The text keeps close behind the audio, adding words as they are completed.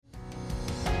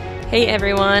Hey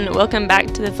everyone, welcome back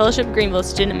to the Fellowship Greenville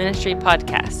Student Ministry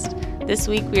podcast. This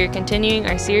week we are continuing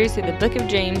our series through the book of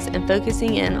James and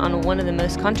focusing in on one of the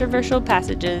most controversial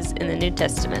passages in the New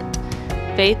Testament.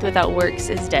 Faith without works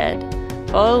is dead.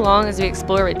 Follow along as we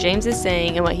explore what James is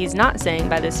saying and what he's not saying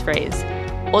by this phrase.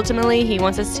 Ultimately, he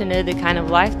wants us to know the kind of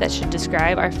life that should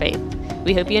describe our faith.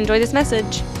 We hope you enjoy this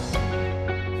message.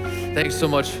 Thanks so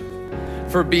much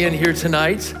for being here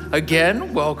tonight.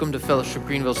 Again, welcome to Fellowship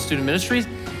Greenville Student Ministries.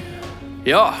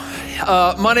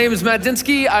 My name is Matt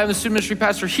Densky. I'm the student ministry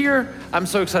pastor here. I'm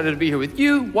so excited to be here with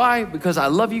you. Why? Because I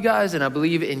love you guys and I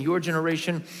believe in your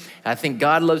generation. I think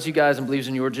God loves you guys and believes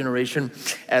in your generation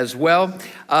as well.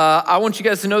 I want you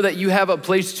guys to know that you have a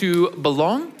place to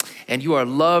belong and you are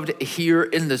loved here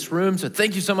in this room. So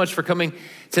thank you so much for coming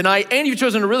tonight. And you've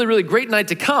chosen a really, really great night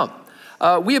to come.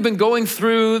 We have been going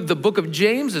through the book of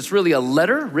James. It's really a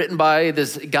letter written by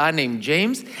this guy named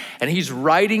James, and he's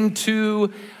writing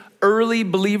to early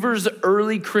believers,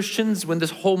 early Christians when this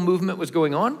whole movement was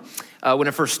going on, when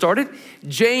it first started.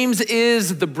 James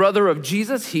is the brother of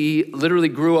Jesus. He literally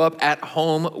grew up at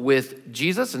home with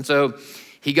Jesus, and so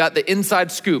he got the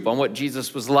inside scoop on what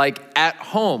Jesus was like at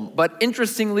home. But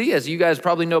interestingly, as you guys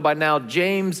probably know by now,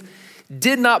 James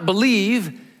did not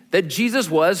believe that Jesus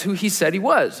was who he said he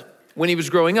was when he was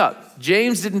growing up.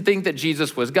 James didn't think that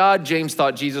Jesus was God. James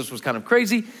thought Jesus was kind of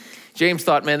crazy. James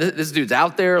thought, man, this dude's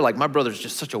out there. Like, my brother's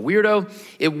just such a weirdo.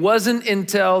 It wasn't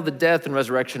until the death and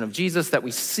resurrection of Jesus that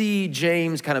we see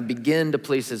James kind of begin to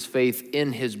place his faith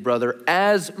in his brother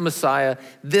as Messiah.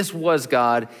 This was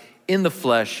God in the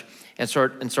flesh, and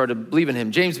started believing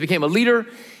him. James became a leader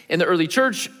in the early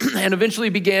church and eventually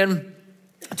began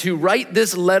to write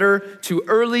this letter to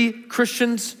early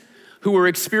Christians who were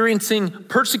experiencing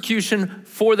persecution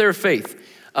for their faith.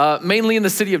 Mainly in the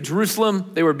city of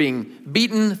Jerusalem. They were being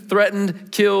beaten,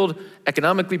 threatened, killed,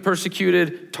 economically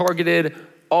persecuted, targeted,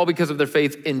 all because of their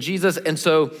faith in Jesus. And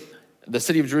so the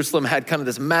city of Jerusalem had kind of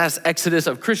this mass exodus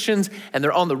of Christians, and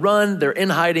they're on the run, they're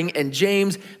in hiding, and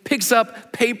James picks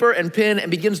up paper and pen and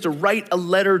begins to write a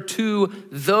letter to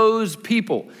those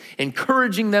people,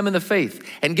 encouraging them in the faith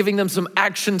and giving them some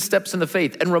action steps in the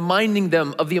faith and reminding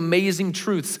them of the amazing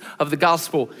truths of the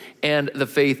gospel and the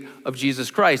faith of Jesus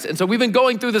Christ. And so we've been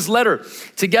going through this letter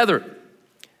together,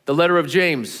 the letter of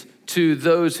James, to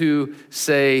those who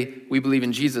say we believe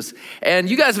in Jesus. And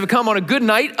you guys have come on a good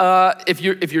night. If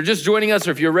you're just joining us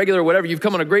or if you're a regular or whatever, you've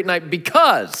come on a great night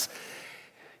because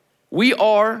we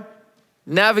are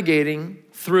navigating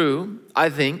through,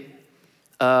 I think,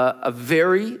 a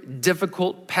very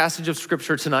difficult passage of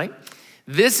scripture tonight.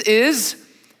 This is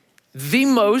the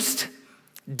most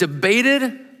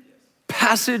debated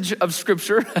passage of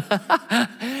scripture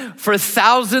for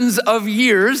thousands of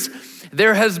years.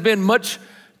 There has been much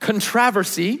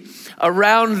controversy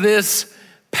around this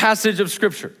passage of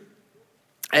scripture.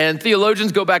 And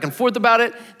theologians go back and forth about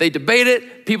it. They debate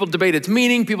it. People debate its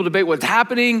meaning. People debate what's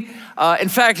happening. In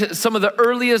fact, some of the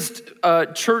earliest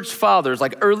church fathers,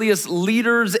 like earliest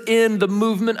leaders in the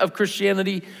movement of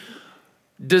Christianity,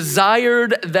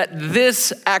 desired that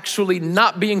this actually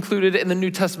not be included in the New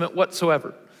Testament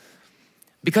whatsoever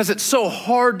because it's so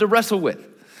hard to wrestle with.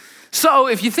 So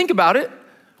if you think about it,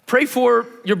 pray for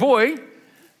your boy.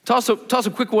 Toss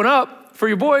a quick one up for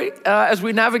your boy as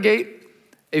we navigate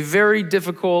a very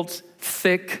difficult,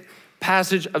 thick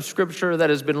passage of scripture that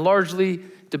has been largely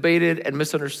debated and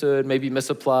misunderstood, maybe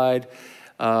misapplied,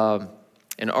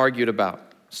 and argued about.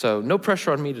 So no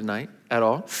pressure on me tonight at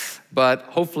all, but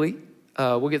hopefully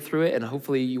we'll get through it, and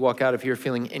hopefully you walk out of here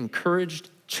feeling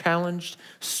encouraged, challenged,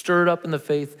 stirred up in the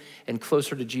faith, and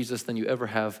closer to Jesus than you ever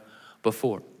have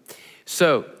before.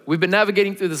 So we've been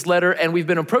navigating through this letter, and we've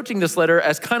been approaching this letter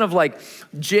as kind of like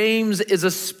James is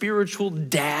a spiritual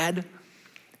dad.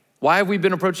 Why have we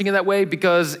been approaching it that way?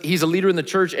 Because he's a leader in the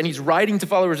church, and he's writing to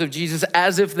followers of Jesus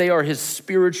as if they are his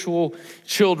spiritual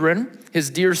children, his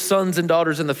dear sons and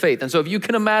daughters in the faith. And so if you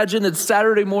can imagine, it's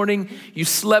Saturday morning, you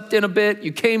slept in a bit,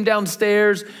 you came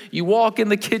downstairs, you walk in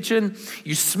the kitchen,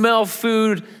 you smell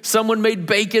food, someone made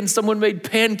bacon, someone made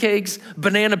pancakes,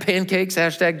 banana pancakes,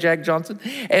 hashtag Jack Johnson,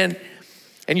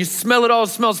 and you smell it all, it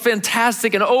smells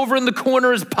fantastic. And over in the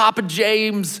corner is Papa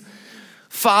James,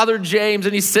 Father James,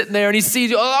 and he's sitting there and he sees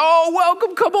you. Oh,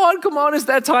 welcome, come on. It's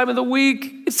that time of the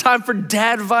week. It's time for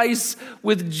Dad Vice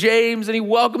with James, and he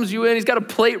welcomes you in. He's got a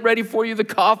plate ready for you. The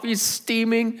coffee's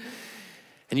steaming.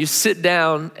 And you sit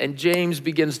down and James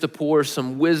begins to pour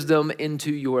some wisdom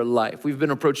into your life. We've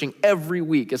been approaching every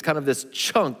week as kind of this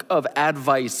chunk of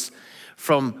advice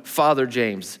from Father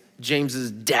James.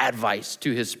 James's dad advice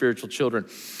to his spiritual children.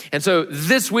 And so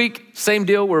this week, same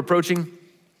deal, we're approaching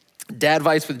Dad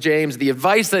advice with James, the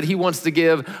advice that he wants to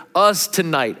give us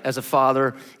tonight as a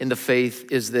father in the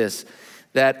faith is this,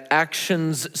 that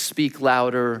actions speak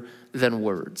louder than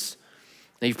words.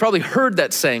 Now, you've probably heard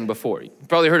that saying before. You've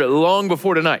probably heard it long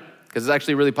before tonight, because it's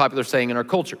actually a really popular saying in our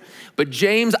culture. But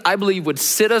James, I believe, would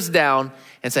sit us down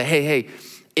and say, hey,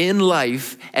 in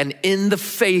life and in the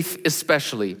faith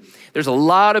especially, there's a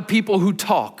lot of people who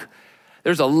talk.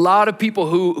 There's a lot of people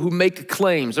who make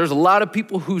claims. There's a lot of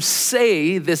people who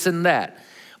say this and that.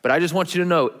 But I just want you to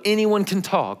know, anyone can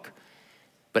talk,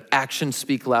 but actions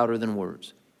speak louder than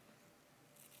words.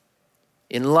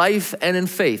 In life and in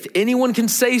faith, anyone can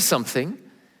say something,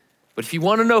 but if you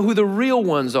want to know who the real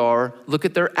ones are, look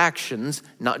at their actions,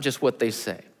 not just what they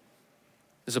say.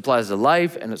 This applies to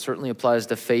life, and it certainly applies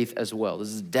to faith as well. This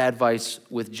is dad advice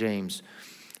with James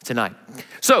tonight.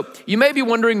 So you may be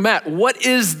wondering, Matt, what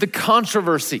is the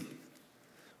controversy?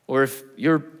 Or if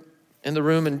you're in the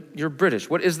room and you're British,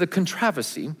 what is the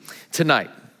controversy tonight?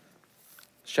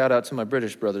 Shout out to my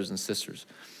British brothers and sisters.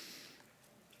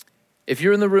 If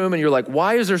you're in the room and you're like,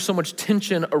 why is there so much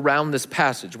tension around this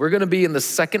passage? We're going to be in the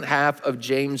second half of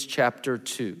James chapter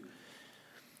 2,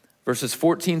 verses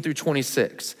 14 through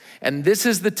 26. And this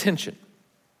is the tension.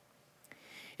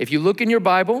 If you look in your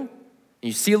Bible,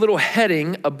 you see a little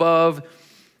heading above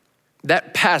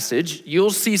that passage, you'll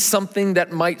see something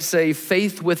that might say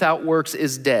faith without works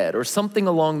is dead, or something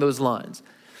along those lines.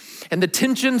 And the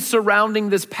tension surrounding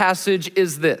this passage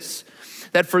is this,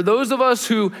 that for those of us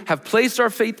who have placed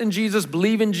our faith in Jesus,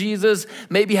 believe in Jesus,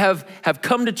 maybe have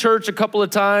come to church a couple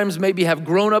of times, maybe have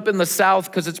grown up in the South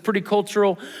because it's pretty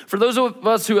cultural, for those of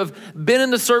us who have been in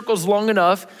the circles long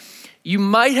enough, you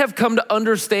might have come to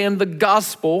understand the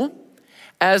gospel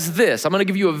as this. I'm going to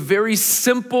give you a very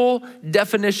simple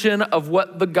definition of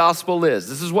what the gospel is.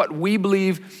 This is what we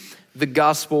believe the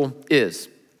gospel is.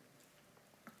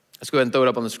 Let's go ahead and throw it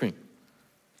up on the screen.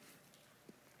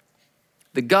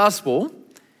 The gospel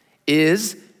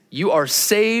is you are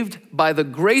saved by the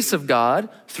grace of God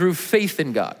through faith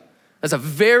in God. That's a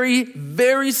very,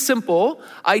 very simple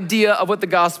idea of what the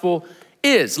gospel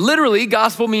is. Literally,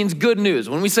 gospel means good news.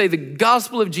 When we say the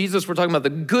gospel of Jesus, we're talking about the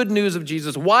good news of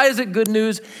Jesus. Why is it good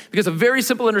news? Because a very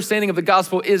simple understanding of the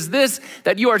gospel is this,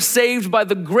 that you are saved by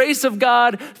the grace of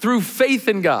God through faith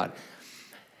in God.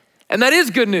 And that is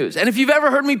good news. And if you've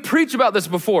ever heard me preach about this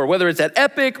before, whether it's at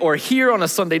Epic or here on a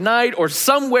Sunday night or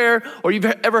somewhere, or you've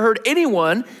ever heard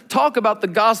anyone talk about the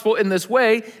gospel in this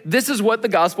way, this is what the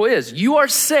gospel is. You are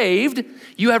saved,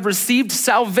 you have received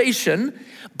salvation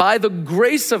by the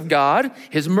grace of God,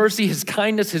 his mercy, his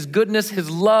kindness, his goodness, his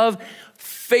love,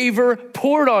 favor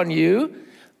poured on you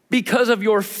because of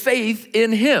your faith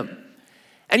in him.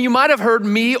 And you might have heard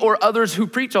me or others who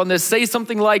preach on this say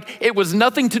something like, it was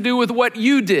nothing to do with what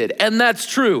you did. And that's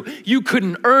true. You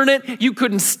couldn't earn it. You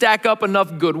couldn't stack up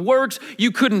enough good works.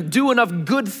 You couldn't do enough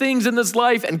good things in this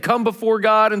life and come before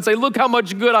God and say, look how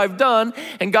much good I've done.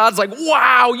 And God's like,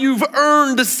 wow, you've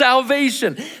earned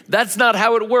salvation. That's not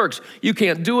how it works. You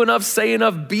can't do enough, say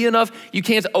enough, be enough. You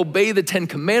can't obey the 10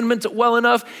 commandments well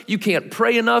enough. You can't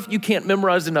pray enough. You can't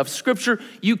memorize enough scripture.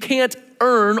 You can't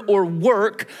earn or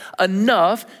work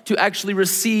enough to actually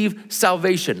receive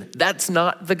salvation. That's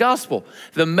not the gospel.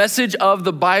 The message of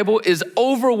the Bible is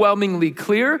overwhelmingly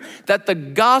clear that the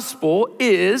gospel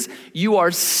is you are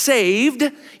saved,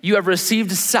 you have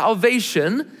received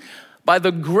salvation by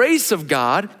the grace of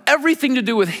God, everything to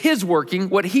do with his working,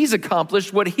 what he's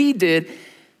accomplished, what he did,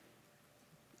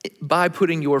 by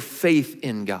putting your faith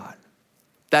in God.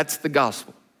 That's the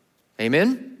gospel.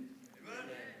 Amen?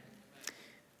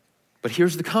 But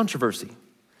here's the controversy.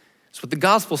 It's what the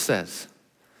gospel says.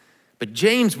 But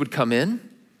James would come in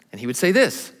and he would say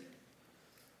this.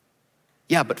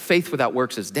 Yeah, but faith without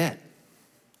works is dead.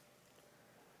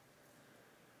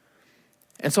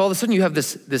 And so all of a sudden you have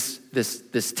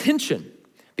this tension,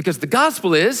 because the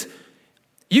gospel is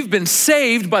you've been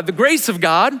saved by the grace of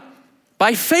God,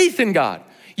 by faith in God.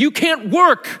 You can't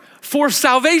work for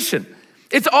salvation.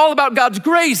 It's all about God's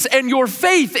grace and your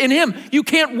faith in him. You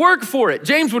can't work for it.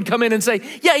 James would come in and say,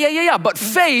 yeah, but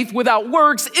faith without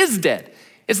works is dead.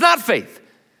 It's not faith.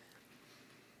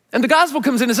 And the gospel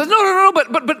comes in and says, no,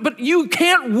 but you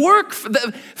can't work.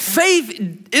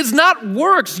 Faith is not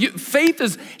works. Faith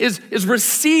is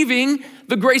receiving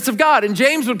the grace of God. And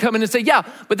James would come in and say, yeah,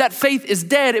 but that faith is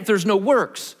dead if there's no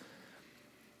works.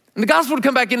 And the gospel would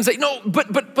come back in and say, no,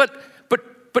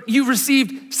 but you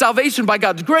received salvation by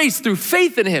God's grace through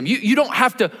faith in him. You don't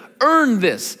have to earn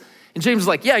this. And James is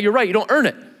like, yeah, you're right, you don't earn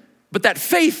it. But that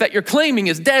faith that you're claiming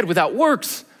is dead without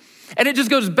works. And it just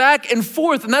goes back and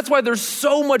forth. And that's why there's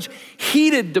so much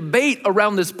heated debate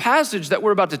around this passage that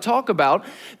we're about to talk about,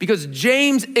 because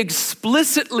James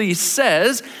explicitly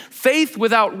says faith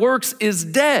without works is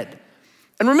dead.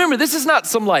 And remember, this is not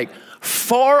some like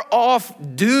far off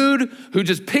dude who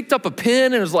just picked up a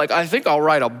pen and was like, I think I'll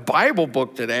write a Bible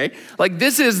book today. Like,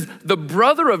 this is the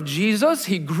brother of Jesus.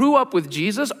 He grew up with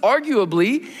Jesus.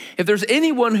 Arguably, if there's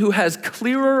anyone who has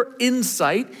clearer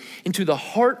insight into the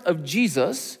heart of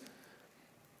Jesus,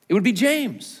 it would be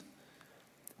James,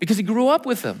 because he grew up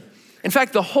with him. In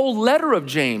fact, the whole letter of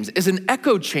James is an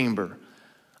echo chamber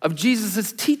of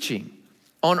Jesus' teaching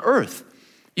on earth.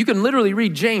 You can literally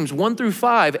read James 1 through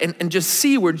 5 and just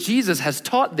see where Jesus has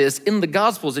taught this in the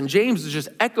Gospels. And James is just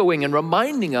echoing and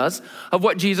reminding us of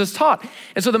what Jesus taught.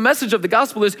 And so the message of the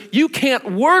gospel is, you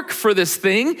can't work for this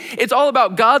thing. It's all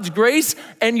about God's grace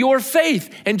and your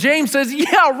faith. And James says,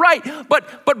 yeah, right.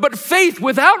 But faith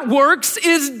without works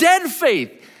is dead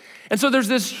faith. And so there's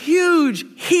this huge,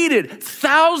 heated,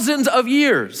 thousands of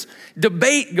years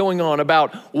debate going on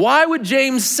about, why would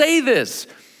James say this?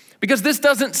 Because this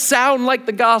doesn't sound like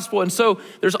the gospel. And so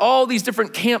there's all these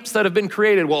different camps that have been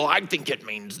created. Well, I think it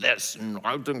means this, and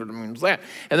I think it means that.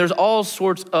 And there's all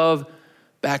sorts of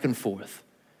back and forth.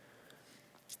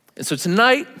 And so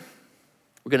tonight,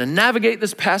 we're going to navigate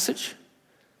this passage,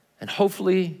 and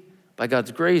hopefully, by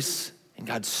God's grace and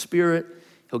God's Spirit,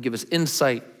 He'll give us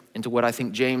insight into what I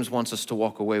think James wants us to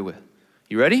walk away with.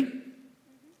 You ready? Yep.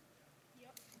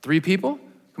 3 people?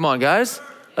 Come on, guys.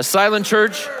 A silent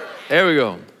church. There we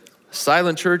go. A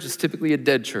silent church is typically a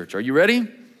dead church. Are you ready? Yes.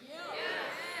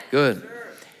 Good.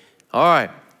 All right.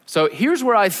 So here's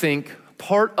where I think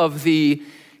part of the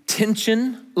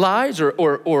tension lies,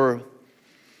 or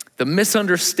the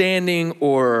misunderstanding,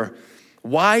 or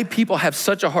why people have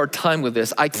such a hard time with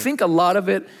this. I think a lot of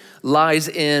it lies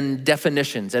in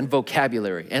definitions and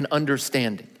vocabulary and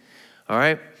understanding. All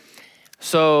right?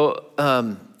 So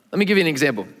let me give you an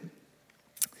example.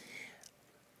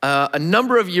 A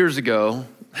number of years ago,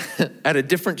 at a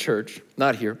different church,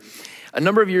 not here, a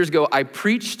number of years ago, I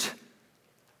preached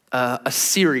a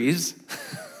series.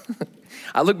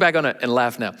 I look back on it and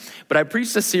laugh now, but I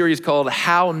preached a series called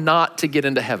How Not to Get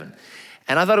into Heaven.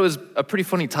 And I thought it was a pretty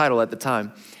funny title at the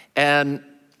time. And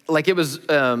like, it was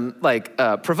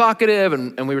provocative,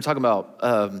 and we were talking about,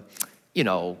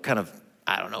 kind of,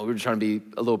 I don't know, we were trying to be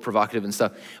a little provocative and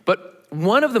stuff. But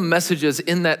one of the messages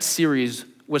in that series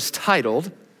was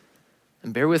titled,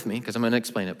 and bear with me because I'm going to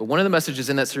explain it, but one of the messages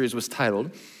in that series was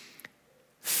titled,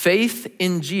 Faith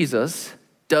in Jesus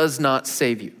Does Not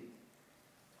Save You.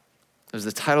 It was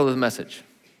the title of the message,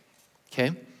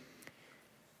 okay?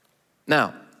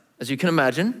 Now, as you can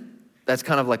imagine, that's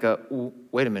kind of like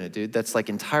wait a minute, dude, that's like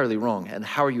entirely wrong. And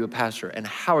how are you a pastor? And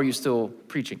how are you still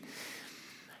preaching?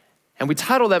 And we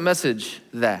titled that message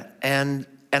that. And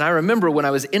I remember when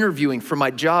I was interviewing for my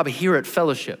job here at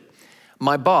Fellowship,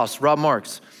 my boss, Rob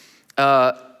Marks,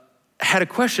 had a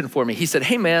question for me. He said,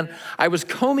 hey man, I was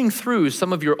combing through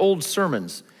some of your old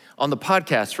sermons on the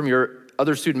podcast from your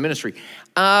other student ministry.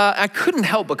 I couldn't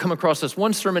help but come across this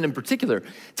one sermon in particular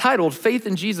titled, Faith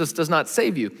in Jesus Does Not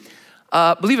Save You.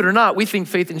 Believe it or not, we think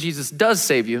faith in Jesus does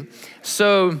save you.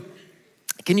 So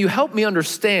can you help me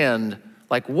understand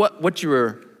like what you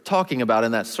were talking about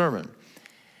in that sermon?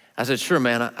 I said, sure,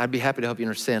 man, I'd be happy to help you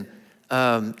understand.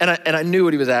 And I knew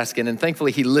what he was asking, and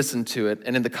thankfully he listened to it,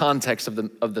 and in the context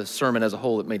of the sermon as a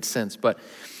whole, it made sense. But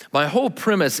my whole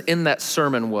premise in that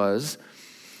sermon was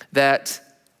that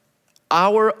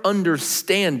our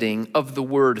understanding of the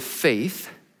word faith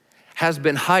has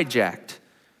been hijacked.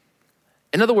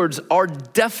 In other words, our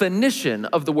definition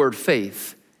of the word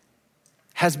faith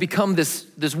has become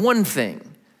this one thing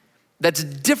that's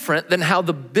different than how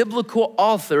the biblical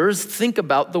authors think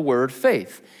about the word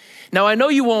faith. Now, I know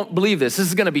you won't believe this. This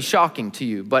is going to be shocking to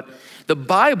you, but the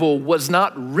Bible was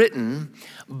not written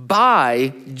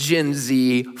by Gen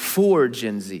Z for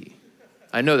Gen Z.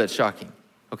 I know that's shocking,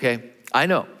 okay? I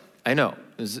know. It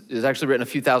was actually written a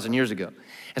few thousand years ago.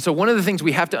 And so one of the things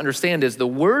we have to understand is the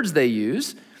words they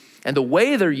use and the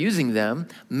way they're using them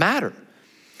matter.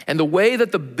 And the way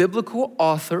that the biblical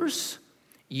authors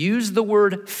use the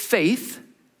word faith,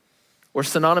 or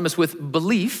synonymous with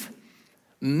belief,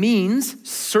 means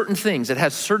certain things. It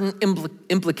has certain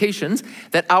implications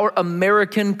that our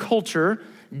American culture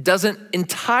doesn't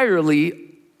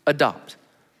entirely adopt.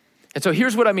 And so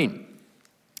here's what I mean.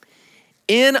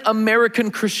 In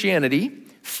American Christianity,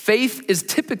 faith is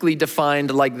typically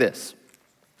defined like this: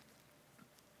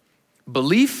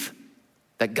 belief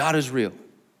that God is real,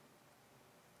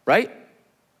 right?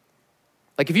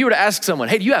 Like if you were to ask someone,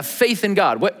 hey, do you have faith in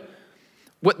God?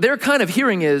 What they're kind of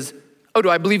hearing is, Oh, do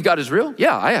I believe God is real?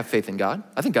 Yeah, I have faith in God.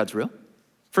 I think God's real,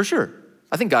 for sure.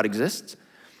 I think God exists.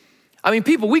 I mean,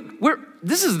 people,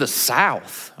 this is the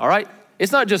South, all right?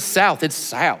 It's not just South, it's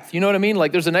South. You know what I mean?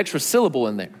 Like there's an extra syllable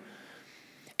in there.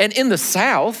 And in the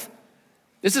South,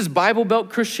 this is Bible Belt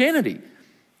Christianity.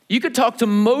 You could talk to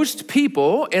most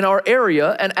people in our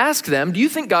area and ask them, do you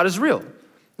think God is real? And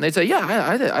they'd say,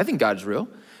 yeah, I think God is real.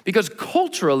 Because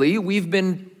culturally, we've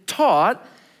been taught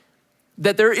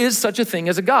that there is such a thing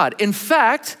as a God. In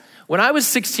fact, when I was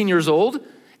 16 years old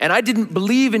and I didn't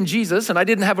believe in Jesus and I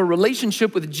didn't have a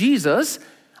relationship with Jesus,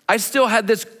 I still had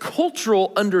this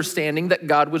cultural understanding that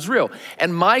God was real.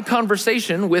 And my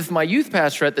conversation with my youth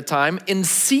pastor at the time, in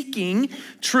seeking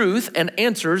truth and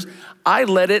answers, I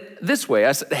led it this way.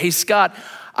 I said, hey, Scott,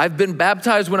 I've been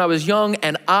baptized when I was young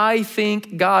and I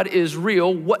think God is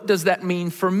real. What does that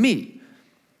mean for me?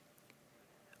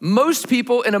 Most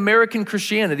people in American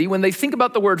Christianity, when they think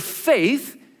about the word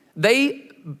faith, they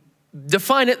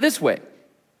define it this way.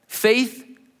 Faith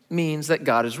means that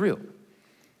God is real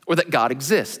or that God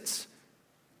exists,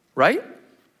 right?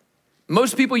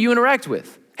 Most people you interact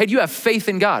with, hey, do you have faith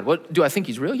in God? What, do I think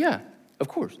he's real? Yeah, of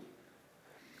course.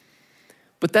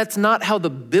 But that's not how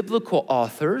the biblical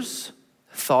authors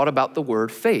thought about the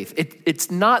word faith.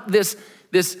 It's not this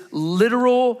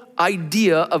literal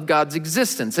idea of God's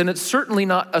existence. And it's certainly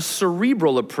not a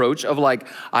cerebral approach of like,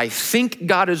 I think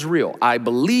God is real. I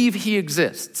believe he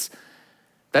exists.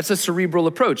 That's a cerebral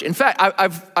approach. In fact,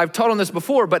 I've taught on this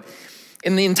before, but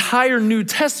in the entire New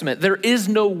Testament, there is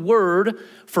no word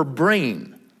for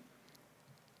brain.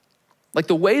 Like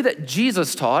the way that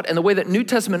Jesus taught and the way that New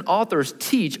Testament authors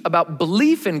teach about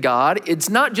belief in God, it's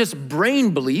not just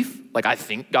brain belief, like I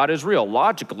think God is real.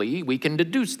 Logically, we can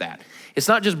deduce that. It's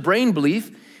not just brain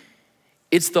belief,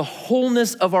 it's the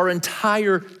wholeness of our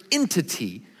entire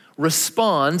entity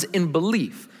responds in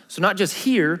belief. So not just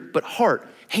here, but heart,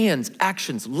 hands,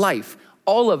 actions, life,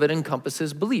 all of it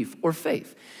encompasses belief or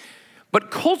faith. But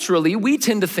culturally, we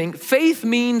tend to think faith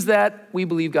means that we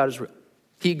believe God is real.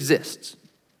 He exists.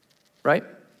 Right?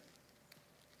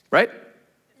 Right?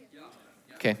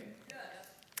 Okay.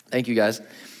 Thank you, guys.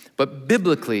 But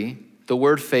biblically, the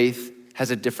word faith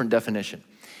has a different definition.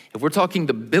 If we're talking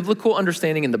the biblical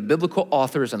understanding and the biblical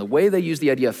authors and the way they use the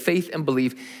idea of faith and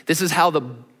belief, this is how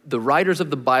the writers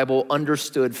of the Bible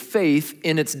understood faith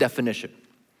in its definition.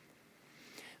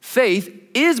 Faith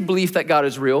is belief that God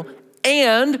is real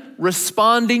and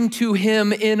responding to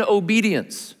him in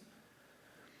obedience.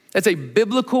 That's a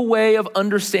biblical way of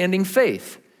understanding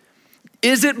faith.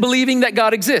 Is it believing that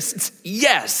God exists?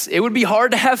 Yes. It would be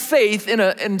hard to have faith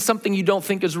in something you don't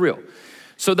think is real.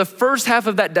 So the first half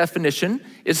of that definition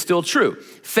is still true.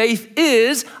 Faith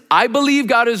is, I believe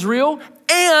God is real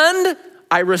and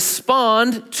I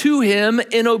respond to him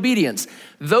in obedience.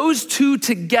 Those two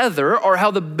together are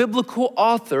how the biblical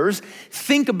authors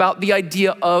think about the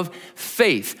idea of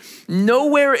faith.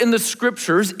 Nowhere in the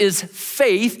scriptures is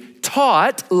faith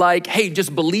taught like, hey,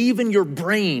 just believe in your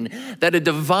brain that a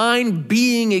divine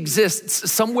being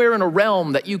exists somewhere in a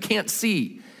realm that you can't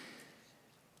see.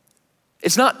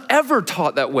 It's not ever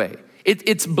taught that way.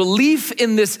 It's belief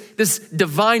in this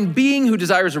divine being who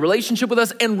desires a relationship with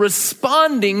us and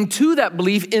responding to that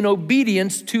belief in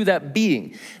obedience to that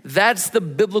being. That's the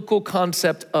biblical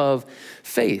concept of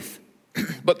faith.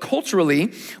 But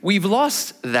culturally, we've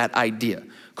lost that idea.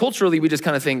 Culturally, we just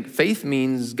kind of think faith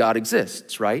means God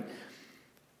exists, right?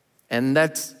 And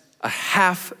that's a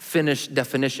half-finished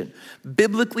definition.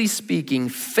 Biblically speaking,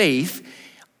 faith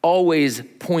always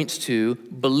points to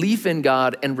belief in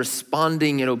God and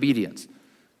responding in obedience.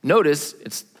 Notice,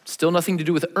 it's still nothing to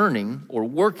do with earning or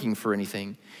working for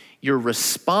anything. You're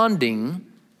responding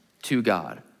to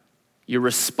God. You're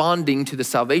responding to the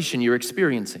salvation you're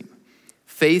experiencing.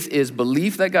 Faith is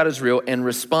belief that God is real and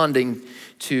responding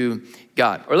to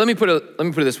God. Or let me put it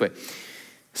this way.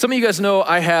 Some of you guys know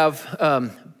I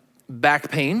have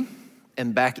back pain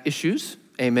and back issues.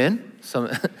 Amen.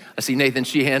 I see Nathan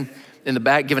Sheehan in the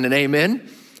back giving an amen.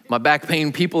 My back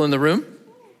pain people in the room.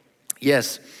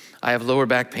 Yes, I have lower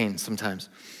back pain sometimes.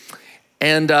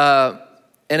 And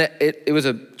it was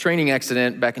a training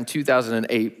accident back in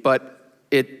 2008, but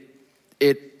it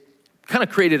kind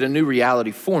of created a new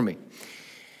reality for me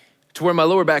to where my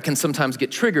lower back can sometimes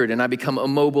get triggered and I become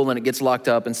immobile and it gets locked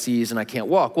up and seized and I can't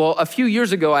walk. Well, a few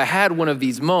years ago, I had one of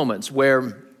these moments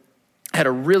where I had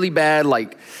a really bad,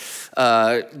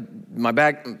 my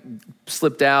back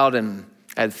slipped out and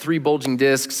I had 3 bulging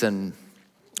discs and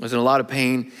I was in a lot of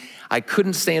pain. I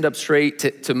couldn't stand up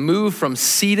straight. To move from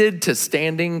seated to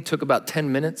standing took about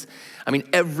 10 minutes. I mean,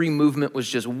 every movement was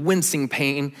just wincing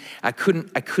pain. I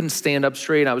couldn't stand up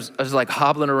straight. I was like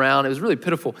hobbling around. It was really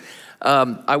pitiful.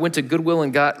 I went to Goodwill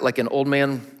and got like an old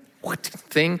man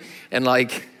thing, and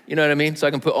like, you know what I mean? So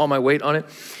I can put all my weight on it.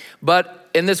 But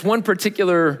in this one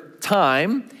particular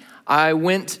time, I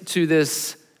went to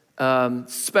this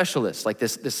specialist, like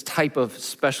this type of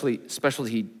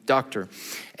specialty doctor.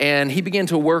 And he began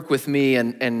to work with me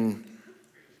and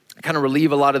kind of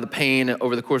relieve a lot of the pain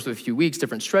over the course of a few weeks,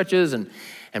 different stretches and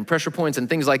pressure points and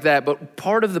things like that. But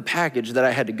part of the package that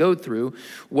I had to go through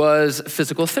was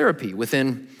physical therapy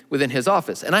within his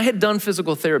office. And I had done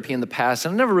physical therapy in the past,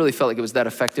 and I never really felt like it was that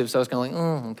effective. So I was kind of like,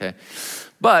 oh, okay.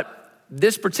 But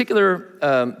this particular,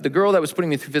 the girl that was putting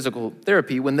me through physical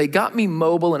therapy, when they got me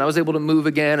mobile and I was able to move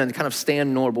again and kind of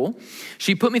stand normal,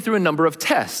 she put me through a number of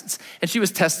tests. And she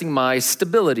was testing my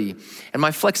stability and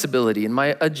my flexibility and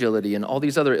my agility and all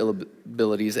these other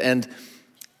abilities. And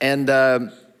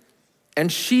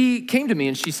she came to me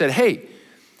and she said, hey,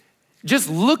 just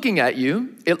looking at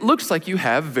you, it looks like you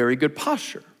have very good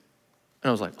posture. And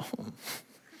I was like, oh,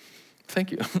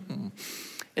 thank you.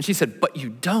 And she said, but you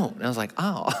don't. And I was like,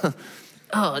 oh.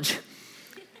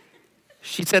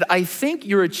 She said, I think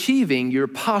you're achieving your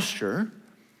posture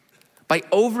by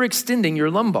overextending your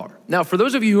lumbar. Now, for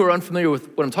those of you who are unfamiliar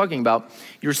with what I'm talking about,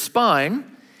 your spine,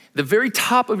 the very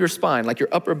top of your spine, like your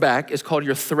upper back, is called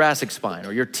your thoracic spine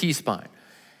or your T-spine.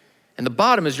 And the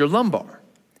bottom is your lumbar.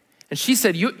 And she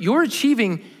said, you're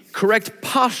achieving correct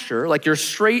posture, like your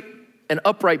straight and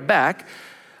upright back,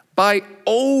 by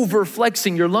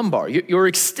over-flexing your lumbar. You're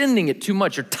extending it too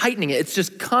much. You're tightening it. It's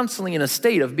just constantly in a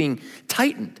state of being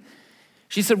tightened.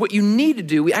 She said, what you need to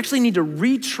do, we actually need to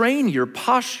retrain your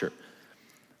posture,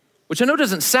 which I know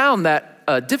doesn't sound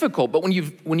that difficult, but when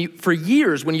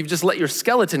you've just let your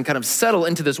skeleton kind of settle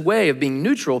into this way of being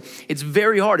neutral, it's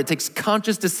very hard. It takes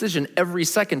conscious decision every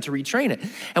second to retrain it.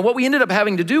 And what we ended up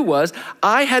having to do was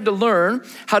I had to learn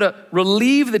how to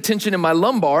relieve the tension in my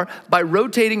lumbar by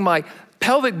rotating my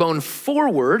pelvic bone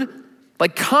forward,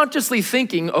 like consciously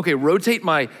thinking, okay, rotate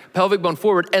my pelvic bone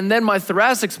forward, and then my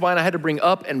thoracic spine I had to bring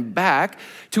up and back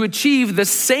to achieve the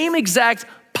same exact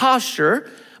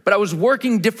posture, but I was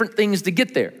working different things to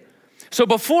get there. So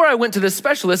before I went to this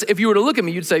specialist, if you were to look at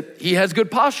me, you'd say, he has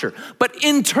good posture. But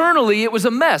internally, it was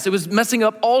a mess. It was messing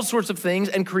up all sorts of things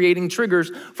and creating triggers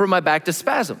for my back to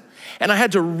spasm. And I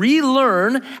had to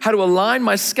relearn how to align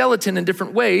my skeleton in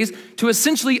different ways to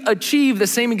essentially achieve the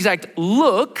same exact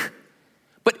look,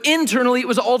 but internally, it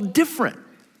was all different.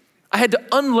 I had to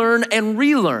unlearn and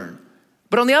relearn.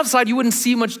 But on the outside, you wouldn't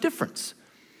see much difference.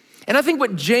 And I think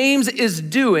what James is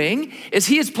doing is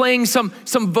he is playing some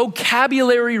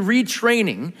vocabulary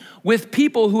retraining with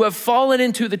people who have fallen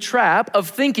into the trap of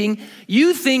thinking,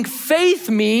 you think faith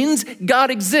means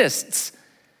God exists.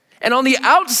 And on the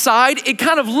outside, it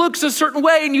kind of looks a certain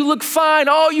way and you look fine.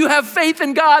 Oh, you have faith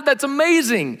in God, that's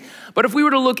amazing. But if we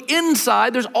were to look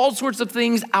inside, there's all sorts of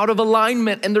things out of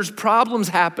alignment and there's problems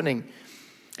happening.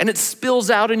 And it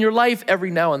spills out in your life every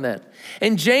now and then.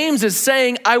 And James is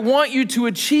saying, I want you to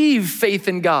achieve faith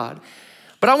in God,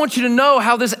 but I want you to know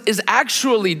how this is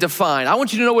actually defined. I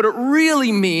want you to know what it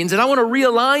really means, and I want to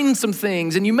realign some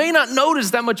things. And you may not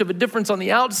notice that much of a difference on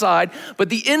the outside, but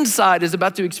the inside is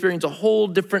about to experience a whole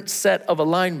different set of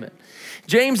alignment.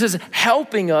 James is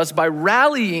helping us by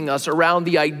rallying us around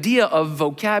the idea of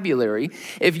vocabulary.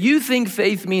 If you think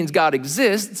faith means God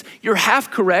exists, you're half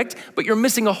correct, but you're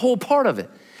missing a whole part of it.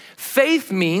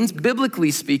 Faith means,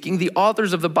 biblically speaking, the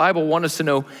authors of the Bible want us to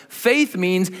know, faith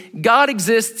means God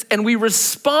exists and we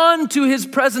respond to his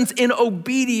presence in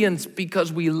obedience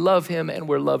because we love him and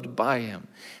we're loved by him.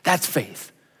 That's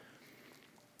faith.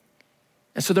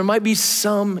 And so there might be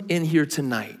some in here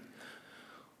tonight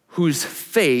whose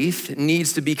faith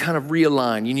needs to be kind of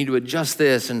realigned. You need to adjust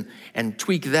this and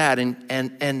tweak that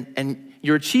and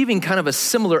you're achieving kind of a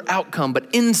similar outcome,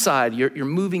 but inside you're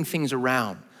moving things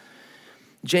around.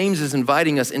 James is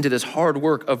inviting us into this hard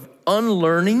work of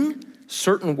unlearning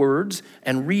certain words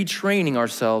and retraining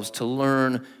ourselves to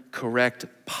learn correct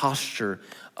posture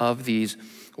of these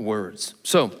words.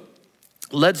 So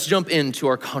let's jump into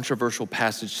our controversial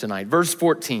passage tonight. Verse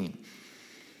 14,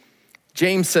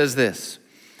 James says this,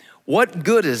 what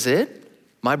good is it,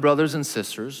 my brothers and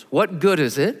sisters, what good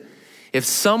is it if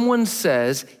someone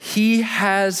says he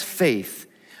has faith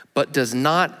but does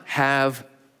not have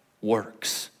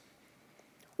works?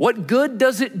 What good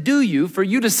does it do you for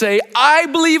you to say, I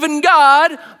believe in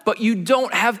God, but you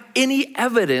don't have any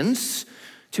evidence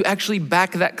to actually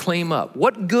back that claim up?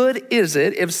 What good is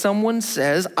it if someone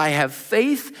says, I have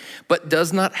faith, but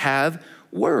does not have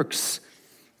works?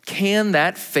 Can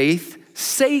that faith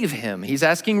save him? He's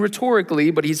asking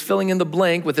rhetorically, but he's filling in the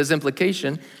blank with his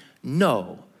implication.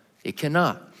 No, it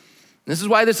cannot. And this is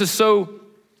why this is so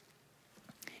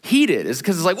heated, is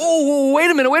because it's like, oh, wait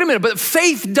a minute. But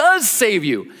faith does save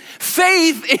you.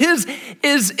 Faith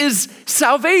is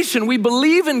salvation. We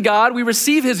believe in God. We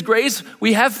receive his grace.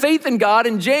 We have faith in God.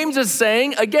 And James is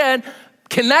saying, again,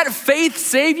 can that faith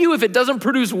save you if it doesn't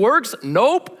produce works?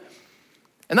 Nope.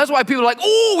 And that's why people are like,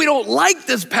 oh, we don't like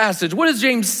this passage. What is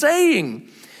James saying?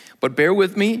 But bear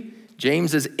with me.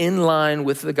 James is in line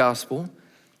with the gospel.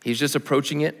 He's just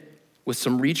approaching it with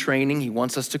some retraining. He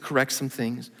wants us to correct some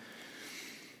things.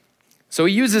 So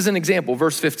he uses an example,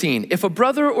 verse 15. If a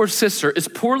brother or sister is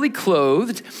poorly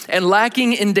clothed and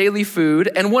lacking in daily food,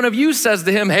 and one of you says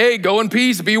to him, hey, go in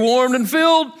peace, be warmed and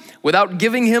filled, without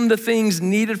giving him the things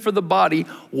needed for the body,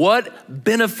 what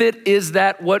benefit is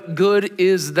that? What good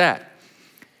is that?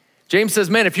 James says,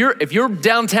 man, if you're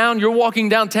downtown, you're walking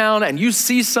downtown and you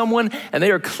see someone and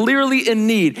they are clearly in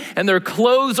need and their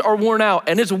clothes are worn out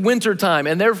and it's wintertime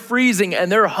and they're freezing and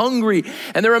they're hungry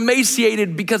and they're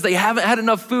emaciated because they haven't had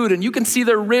enough food and you can see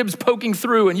their ribs poking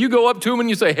through and you go up to them and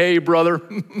you say, hey, brother,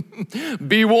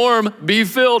 be warm, be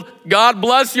filled. God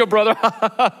bless you, brother.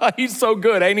 He's so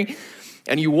good, ain't he?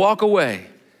 And you walk away.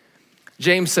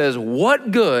 James says,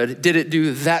 what good did it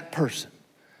do that person?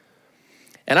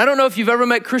 And I don't know if you've ever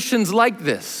met Christians like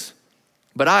this,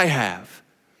 but I have,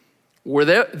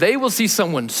 where they will see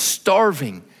someone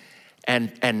starving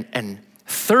and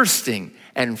thirsting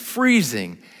and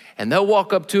freezing, and they'll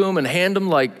walk up to them and hand them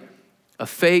like a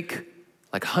fake,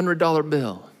 like $100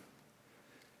 bill.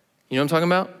 You know what I'm talking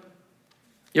about?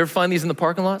 You ever find these in the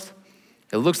parking lots?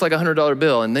 It looks like a $100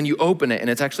 bill, and then you open it, and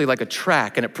it's actually like a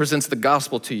tract, and it presents the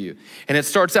gospel to you. And it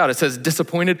starts out, it says,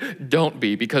 disappointed? Don't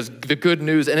be, because the good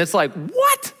news, and it's like,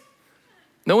 what?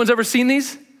 No one's ever seen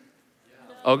these?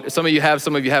 Oh, some of you have,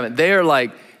 some of you haven't. They are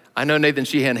like, I know Nathan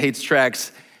Sheehan hates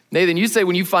tracts. Nathan, you say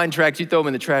when you find tracts, you throw them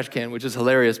in the trash can, which is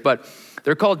hilarious, but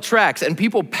they're called tracts, and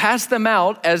people pass them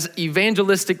out as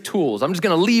evangelistic tools. I'm just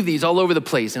gonna leave these all over the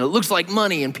place, and it looks like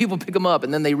money, and people pick them up,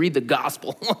 and then they read the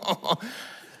gospel.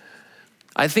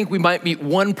 I think we might meet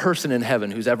one person in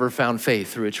heaven who's ever found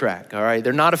faith through a tract, all right?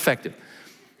 They're not effective.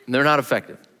 They're not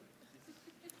effective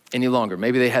any longer.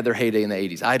 Maybe they had their heyday in the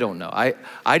 80s. I don't know.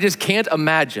 I just can't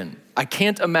imagine. I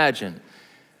can't imagine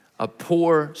a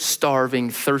poor,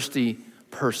 starving, thirsty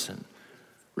person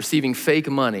receiving fake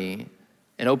money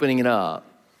and opening it up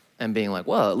and being like,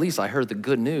 well, at least I heard the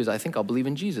good news. I think I'll believe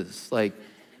in Jesus. Like,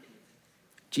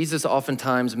 Jesus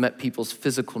oftentimes met people's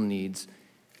physical needs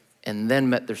and then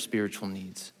met their spiritual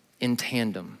needs in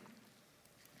tandem.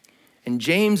 And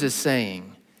James is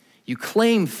saying, you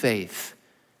claim faith.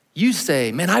 You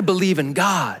say, man, I believe in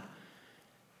God.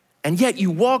 And yet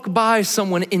you walk by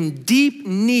someone in deep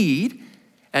need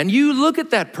and you look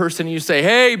at that person and you say,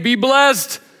 hey, be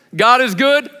blessed. God is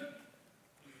good.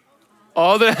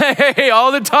 All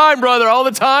the time, brother, all the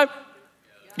time.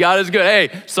 God is good.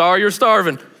 Hey, sorry you're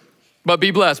starving, but be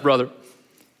blessed, brother.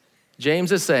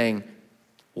 James is saying,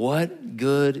 what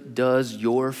good does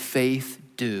your faith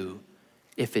do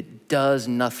if it does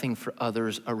nothing for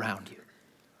others around you?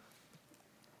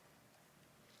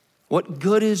 What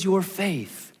good is your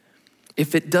faith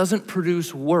if it doesn't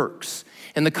produce works?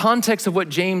 In the context of what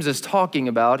James is talking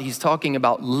about, he's talking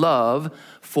about love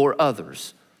for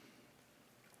others.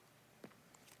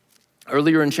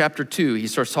 Earlier in chapter 2, he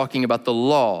starts talking about the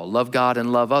law, love God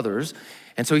and love others.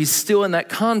 And so he's still in that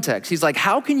context. He's like,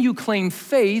 how can you claim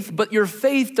faith, but your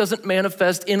faith doesn't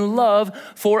manifest in love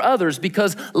for others?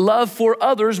 Because love for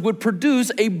others would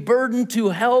produce a burden to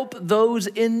help those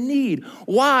in need.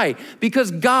 Why? Because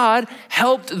God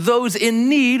helped those in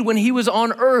need when he was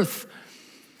on earth.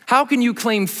 How can you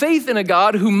claim faith in a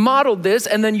God who modeled this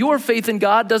and then your faith in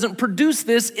God doesn't produce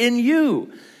this in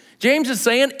you? James is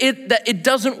saying that it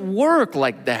doesn't work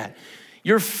like that.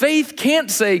 Your faith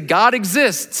can't say God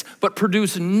exists, but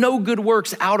produce no good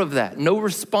works out of that, no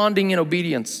responding in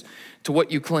obedience to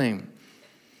what you claim.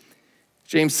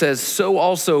 James says, so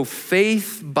also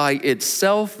faith by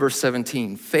itself, verse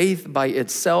 17, faith by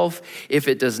itself, if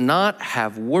it does not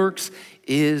have works,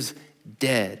 is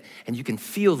dead. And you can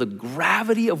feel the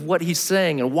gravity of what he's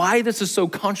saying and why this is so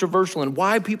controversial and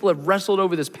why people have wrestled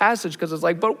over this passage, because it's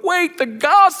like, but wait, the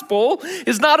gospel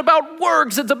is not about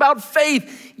works, it's about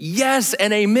faith. Yes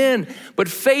and amen. But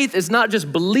faith is not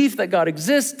just belief that God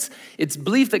exists, it's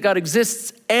belief that God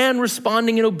exists and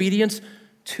responding in obedience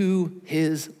to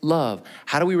his love.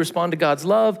 How do we respond to God's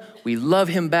love? We love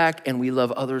him back and we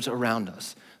love others around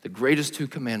us. The greatest two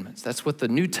commandments. That's what the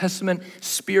New Testament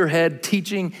spearhead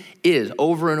teaching is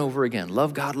over and over again.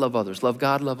 Love God, love others. Love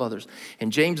God, love others.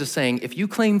 And James is saying, if you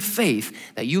claim faith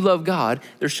that you love God,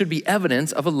 there should be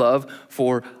evidence of a love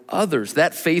for others.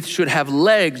 That faith should have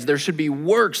legs. There should be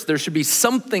works. There should be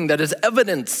something that is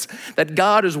evidence that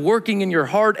God is working in your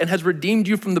heart and has redeemed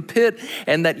you from the pit,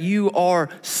 and that you are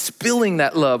spilling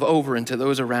that love over into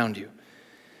those around you.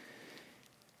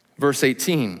 Verse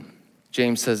 18,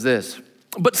 James says this,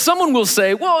 but someone will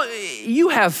say, well, you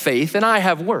have faith and I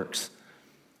have works.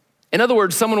 In other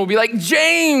words, someone will be like,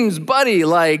 James, buddy,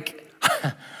 like,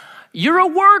 you're a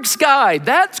works guy.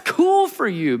 That's cool for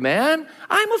you, man.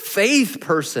 I'm a faith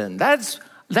person. That's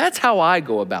how I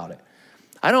go about it.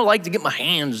 I don't like to get my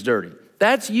hands dirty.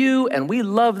 That's you, and we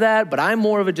love that, but I'm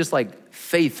more of a just like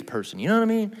faith person. You know what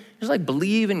I mean? Just like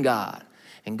believe in God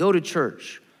and go to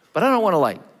church. But I don't want to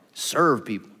like serve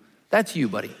people. That's you,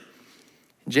 buddy.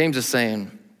 James is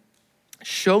saying,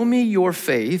 show me your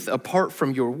faith apart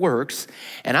from your works,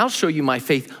 and I'll show you my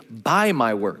faith by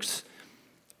my works.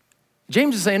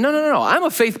 James is saying, no, I'm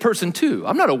a faith person too.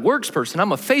 I'm not a works person,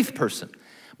 I'm a faith person.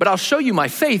 But I'll show you my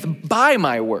faith by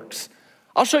my works.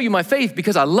 I'll show you my faith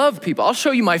because I love people. I'll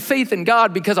show you my faith in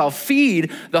God because I'll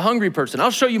feed the hungry person. I'll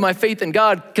show you my faith in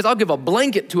God because I'll give a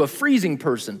blanket to a freezing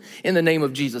person in the name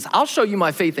of Jesus. I'll show you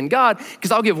my faith in God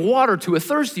because I'll give water to a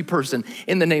thirsty person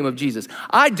in the name of Jesus.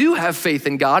 I do have faith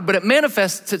in God, but it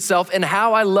manifests itself in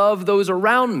how I love those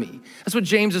around me. That's what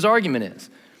James's argument is.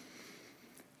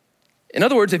 In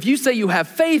other words, if you say you have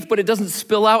faith, but it doesn't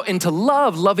spill out into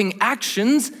love, loving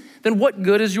actions, then what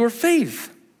good is your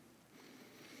faith?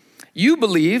 You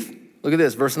believe, look at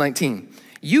this, verse 19.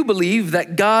 You believe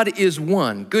that God is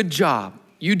one. Good job.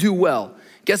 You do well.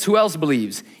 Guess who else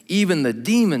believes? Even the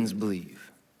demons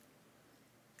believe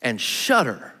and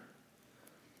shudder.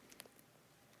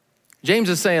 James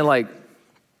is saying, like,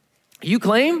 you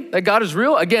claim that God is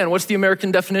real? Again, what's the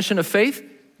American definition of faith?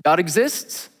 God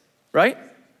exists, right?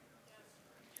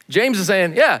 James is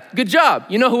saying, yeah, good job.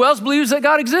 You know who else believes that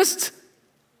God exists?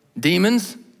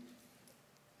 Demons.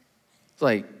 It's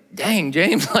like, dang,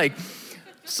 James, like,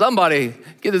 somebody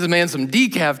give this man some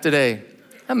decaf today.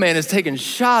 That man is taking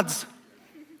shots.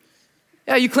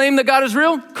 Yeah, you claim that God is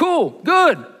real? Cool,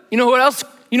 good. You know who else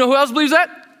believes that?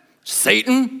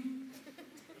 Satan.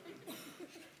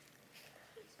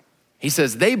 He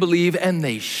says they believe and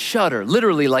they shudder.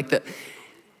 Literally, like the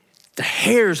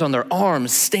hairs on their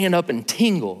arms stand up and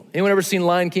tingle. Anyone ever seen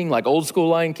Lion King, like old school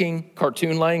Lion King,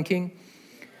 cartoon Lion King?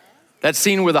 That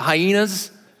scene where the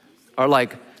hyenas are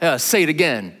like, say it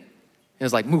again. And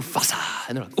it's like, Mufasa.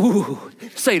 And they're like, ooh,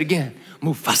 say it again.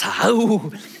 Mufasa,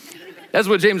 ooh. That's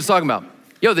what James is talking about.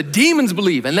 Yo, the demons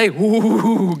believe and they,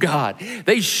 ooh, God.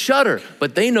 They shudder,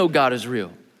 but they know God is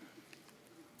real.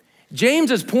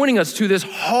 James is pointing us to this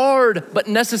hard but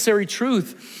necessary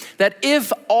truth that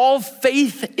if all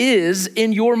faith is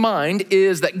in your mind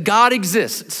is that God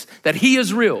exists, that he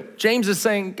is real. James is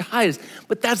saying, guys,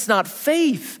 but that's not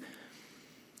faith.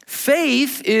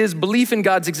 Faith is belief in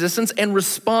God's existence and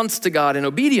response to God in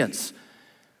obedience.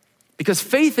 Because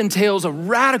faith entails a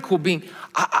radical being.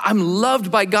 I'm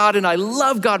loved by God and I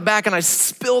love God back and I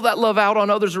spill that love out on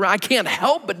others around. I can't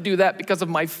help but do that because of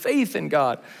my faith in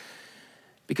God.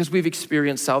 Because we've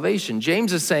experienced salvation.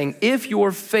 James is saying, if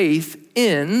your faith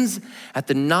ends at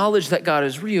the knowledge that God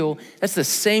is real, that's the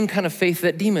same kind of faith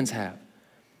that demons have.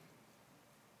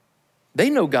 They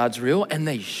know God's real and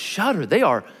they shudder. They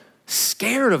are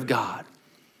scared of God.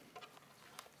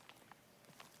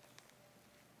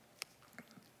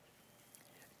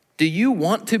 Do you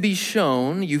want to be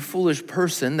shown, you foolish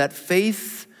person, that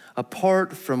faith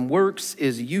apart from works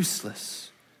is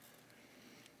useless?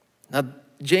 Now,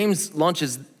 James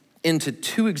launches into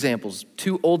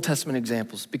two Old Testament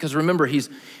examples, because remember, he's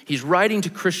writing to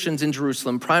Christians in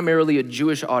Jerusalem, primarily a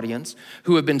Jewish audience,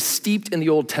 who have been steeped in the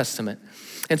Old Testament.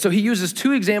 And so he uses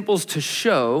two examples to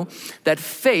show that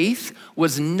faith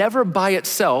was never by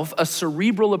itself a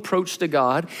cerebral approach to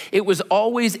God. It was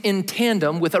always in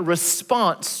tandem with a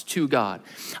response to God.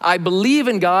 I believe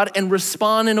in God and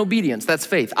respond in obedience. That's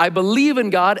faith. I believe in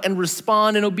God and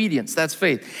respond in obedience. That's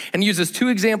faith. And he uses two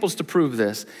examples to prove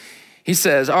this. He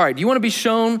says, all right, do you want to be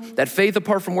shown that faith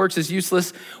apart from works is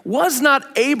useless? Was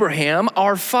not Abraham,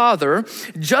 our father,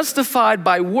 justified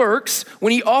by works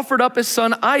when he offered up his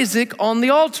son Isaac on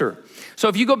the altar? So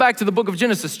if you go back to the book of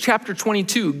Genesis, chapter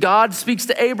 22, God speaks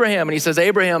to Abraham and he says,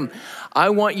 Abraham,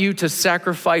 I want you to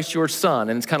sacrifice your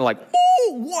son. And it's kind of like,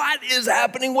 oh, what is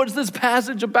happening? What's this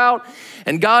passage about?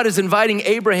 And God is inviting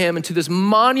Abraham into this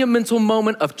monumental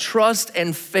moment of trust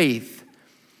and faith.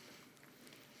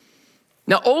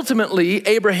 Now, ultimately,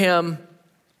 Abraham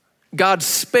God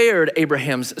spared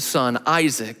Abraham's son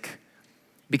Isaac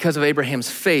because of Abraham's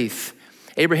faith.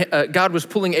 God was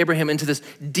pulling Abraham into this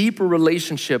deeper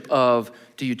relationship of,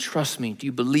 do you trust me? Do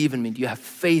you believe in me? Do you have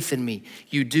faith in me?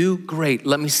 You do? Great.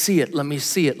 Let me see it. Let me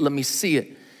see it. Let me see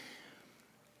it.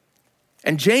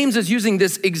 And James is using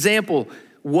this example.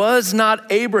 Was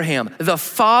not Abraham, the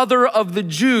father of the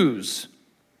Jews,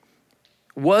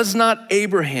 was not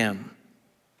Abraham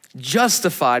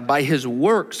justified by his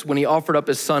works when he offered up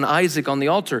his son Isaac on the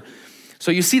altar? So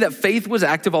you see that faith was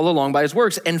active all along by his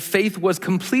works, and faith was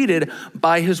completed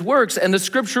by his works. And the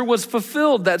scripture was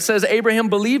fulfilled that says Abraham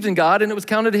believed in God and it was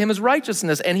counted to him as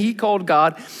righteousness, and he called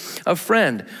God a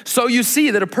friend. So you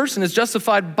see that a person is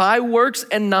justified by works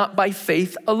and not by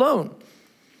faith alone.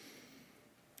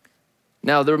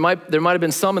 Now, there might have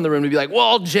been some in the room to be like,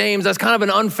 well, James, that's kind of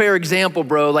an unfair example,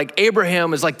 bro. Like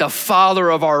Abraham is like the father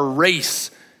of our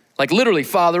race. Like literally,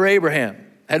 Father Abraham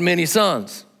had many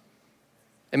sons.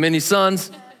 And many sons,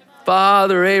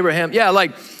 Father Abraham. Yeah,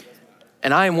 like,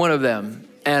 and I am one of them.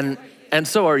 And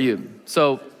so are you.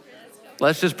 So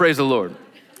let's just praise the Lord.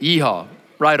 Yeehaw,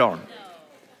 right on.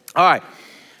 All right.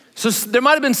 So there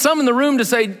might have been some in the room to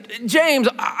say, James,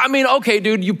 I mean, okay,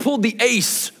 dude, you pulled the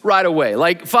ace right away.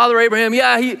 Like Father Abraham,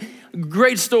 yeah,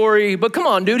 great story, but come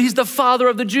on, dude, he's the father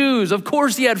of the Jews. Of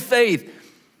course he had faith.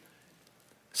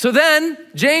 So then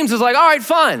James is like, all right,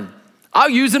 fine. I'll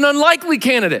use an unlikely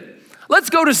candidate. Let's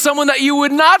go to someone that you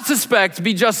would not suspect to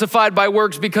be justified by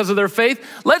works because of their faith.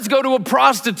 Let's go to a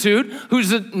prostitute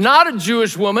who's not a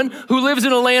Jewish woman, who lives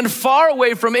in a land far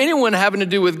away from anyone having to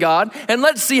do with God, and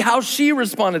let's see how she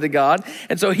responded to God.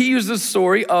 And so he used the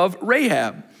story of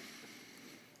Rahab.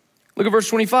 Look at verse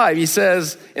 25. He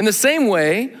says, in the same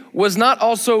way, was not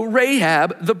also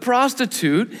Rahab the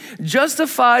prostitute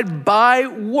justified by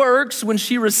works when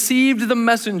she received the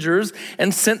messengers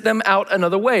and sent them out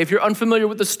another way? If you're unfamiliar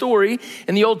with the story,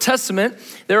 in the Old Testament,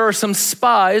 there are some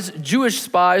spies, Jewish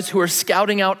spies, who are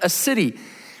scouting out a city.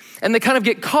 And they kind of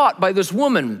get caught by this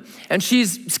woman, and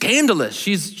she's scandalous.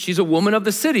 She's a woman of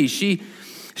the city. She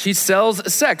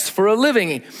sells sex for a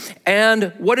living.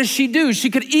 And what does she do? She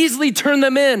could easily turn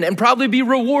them in and probably be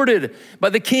rewarded by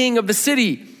the king of the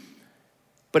city.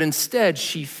 But instead,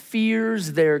 she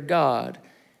fears their God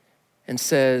and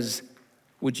says,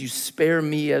 would you spare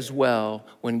me as well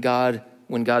when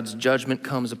God's judgment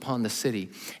comes upon the city?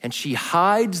 And she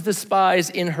hides the spies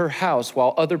in her house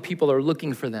while other people are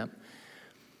looking for them.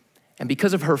 And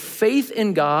because of her faith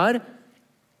in God,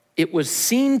 it was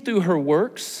seen through her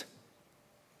works,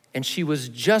 and she was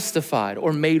justified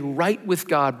or made right with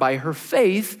God by her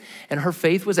faith, and her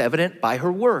faith was evident by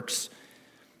her works.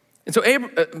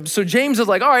 And so James is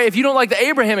like, all right, if you don't like the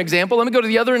Abraham example, let me go to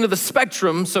the other end of the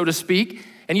spectrum, so to speak,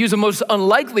 and use a most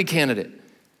unlikely candidate.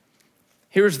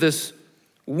 Here's this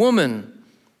woman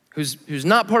who's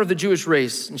not part of the Jewish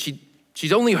race, and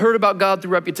she's only heard about God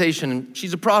through reputation, and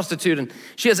she's a prostitute, and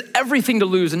she has everything to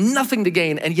lose and nothing to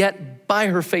gain, and yet by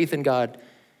her faith in God,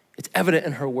 it's evident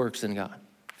in her works in God.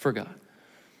 For God.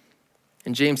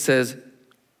 And James says,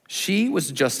 she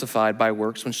was justified by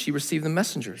works when she received the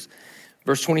messengers.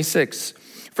 Verse 26,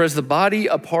 for as the body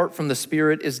apart from the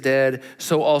spirit is dead,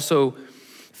 so also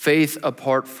faith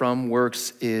apart from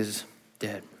works is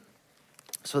dead.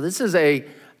 So this is a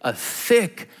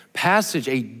thick passage,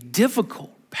 a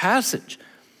difficult passage.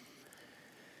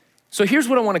 So here's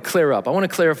what I want to clear up. I want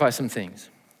to clarify some things.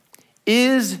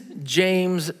 Is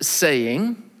James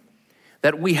saying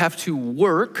that we have to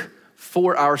work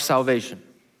for our salvation?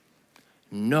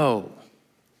 No.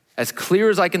 As clear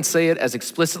as I can say it, as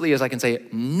explicitly as I can say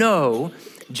it, no,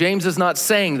 James is not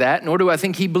saying that, nor do I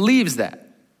think he believes that.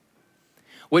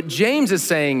 What James is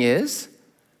saying is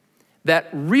that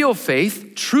real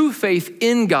faith, true faith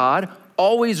in God,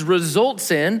 always results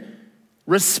in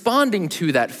responding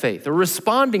to that faith or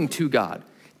responding to God,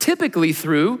 typically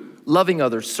through loving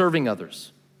others, serving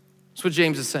others. That's what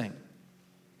James is saying.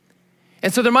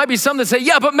 And so there might be some that say,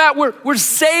 yeah, but Matt, we're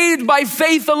saved by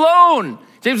faith alone.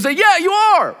 James would say, yeah, you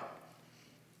are.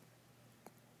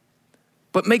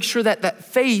 But make sure that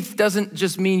faith doesn't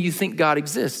just mean you think God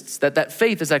exists, that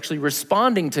faith is actually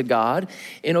responding to God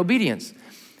in obedience.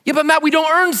 Yeah, but Matt, we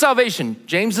don't earn salvation.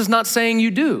 James is not saying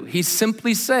you do. He's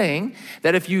simply saying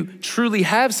that if you truly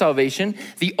have salvation,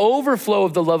 the overflow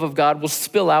of the love of God will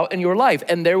spill out in your life,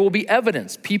 and there will be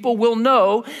evidence. People will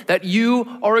know that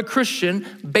you are a Christian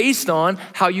based on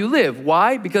how you live.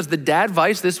 Why? Because the dad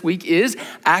vice this week is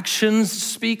actions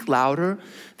speak louder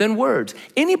than words.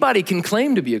 Anybody can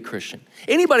claim to be a Christian.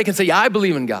 Anybody can say, yeah, I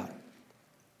believe in God.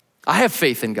 I have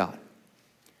faith in God.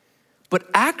 But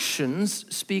actions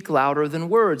speak louder than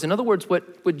words. In other words,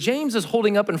 what James is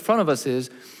holding up in front of us is,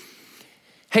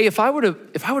 hey, if I were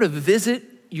to visit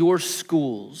your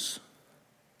schools,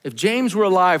 if James were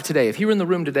alive today, if he were in the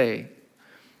room today,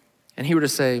 and he were to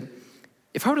say,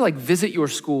 if I were to visit your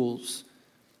schools,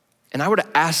 and I were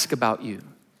to ask about you,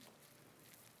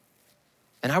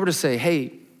 and I were to say,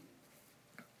 hey,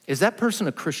 is that person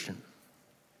a Christian?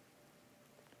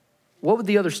 What would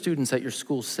the other students at your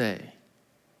school say?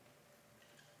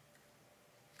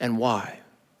 And why?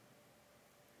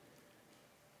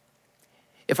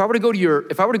 If I were to go to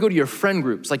your friend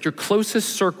groups, like your closest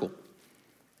circle,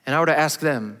 and I were to ask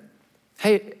them,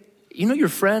 hey, you know your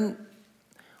friend,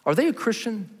 are they a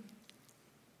Christian?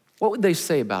 What would they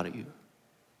say about you?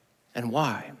 And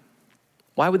why?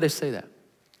 Why would they say that?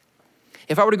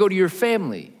 If I were to go to your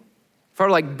family, if I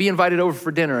were to be invited over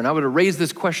for dinner and I were to raise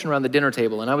this question around the dinner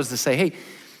table and I was to say, hey,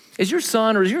 is your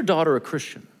son or is your daughter a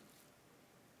Christian?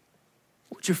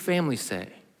 What would your family say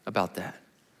about that?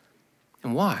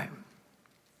 And why?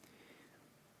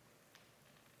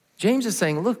 James is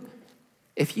saying, look,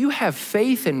 if you have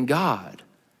faith in God,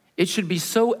 it should be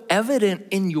so evident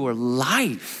in your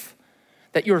life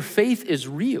that your faith is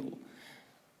real.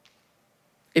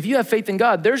 If you have faith in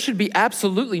God, there should be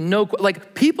absolutely no,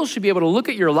 people should be able to look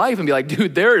at your life and be like,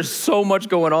 dude, there is so much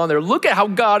going on there. Look at how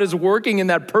God is working in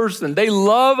that person. They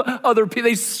love other people.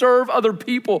 They serve other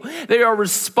people. They are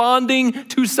responding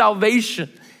to salvation.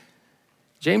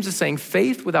 James is saying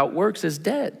faith without works is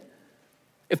dead.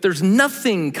 If there's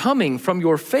nothing coming from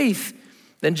your faith,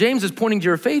 then James is pointing to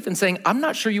your faith and saying, I'm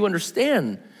not sure you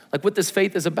understand what this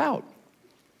faith is about.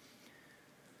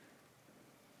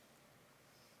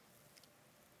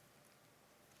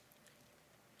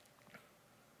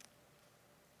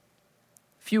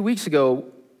 A few weeks ago,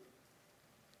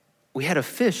 we had a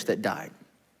fish that died.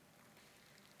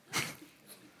 I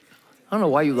don't know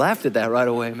why you laughed at that right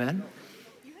away, man.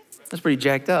 That's pretty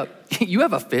jacked up. You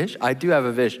have a fish? I do have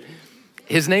a fish.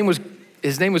 His name was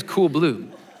Cool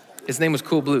Blue. His name was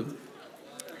Cool Blue.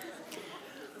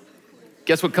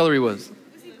 Guess what color he was?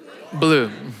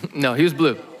 Blue. No, he was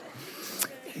blue.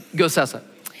 Go Sasa.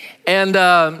 And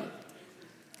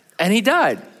he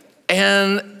died.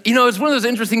 And, it's one of those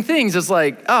interesting things. It's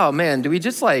like, oh man, do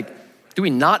we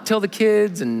not tell the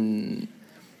kids? And,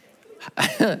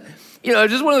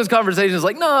 just one of those conversations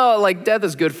no, death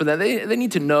is good for them. They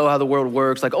need to know how the world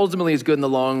works. Ultimately it's good in the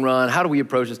long run. How do we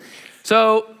approach this?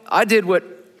 So I did what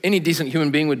any decent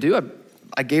human being would do.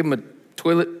 I gave him a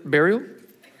toilet burial.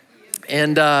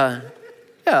 And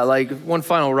one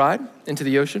final ride into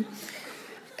the ocean.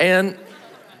 And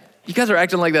you guys are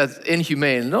acting like that's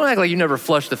inhumane. Don't act like you never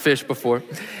flushed a fish before.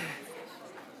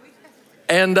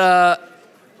 And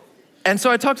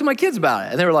so I talked to my kids about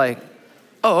it, and they were like,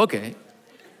 oh, okay.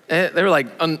 And they were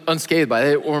unscathed by it.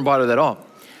 They weren't bothered at all.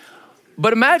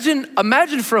 But imagine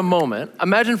for a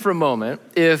moment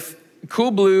if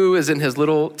Cool Blue is in his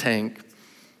little tank,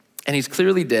 and he's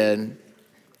clearly dead.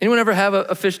 Anyone ever have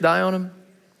a fish die on him?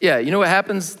 Yeah, you know what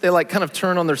happens? They kind of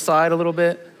turn on their side a little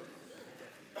bit,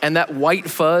 and that white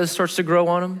fuzz starts to grow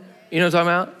on them. You know what I'm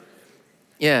talking about?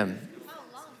 Yeah.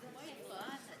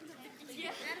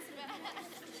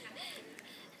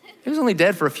 He was only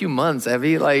dead for a few months,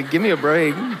 Evie. Give me a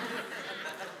break.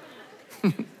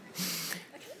 And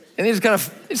he's kind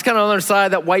of on their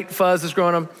side, that white fuzz is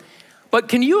growing on him. But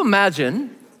can you imagine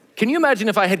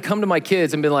if I had come to my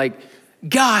kids and been like,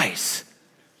 guys,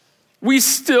 we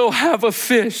still have a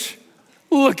fish.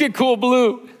 Look at Cool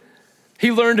Blue.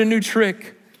 He learned a new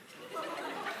trick.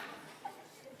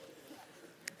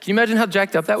 Can you imagine how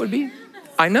jacked up that would be?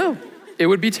 I know, it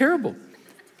would be terrible.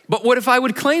 But what if I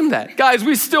would claim that? Guys,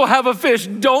 we still have a fish.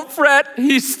 Don't fret,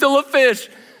 he's still a fish.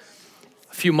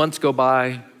 A few months go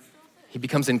by, he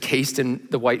becomes encased in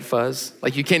the white fuzz.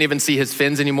 You can't even see his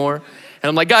fins anymore. And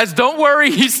I'm like, guys, don't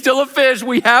worry, he's still a fish.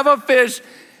 We have a fish.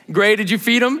 Great, did you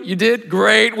feed him? You did?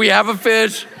 Great, we have a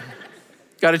fish.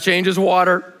 Got to change his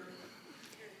water.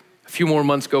 A few more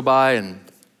months go by and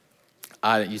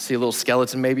you see a little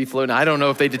skeleton maybe floating. I don't know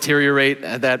if they deteriorate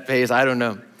at that pace. I don't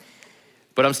know.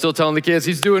 But I'm still telling the kids,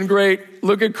 he's doing great.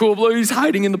 Look at Cool Blue. He's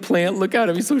hiding in the plant. Look at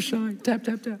him. He's so shy. Tap,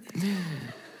 tap, tap.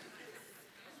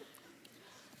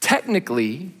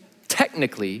 Technically,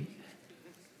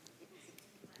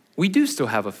 we do still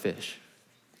have a fish.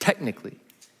 Technically.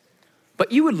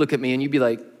 But you would look at me and you'd be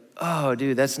like, oh,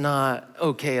 dude, that's not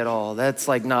okay at all. That's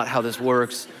not how this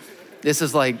works. This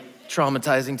is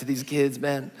traumatizing to these kids,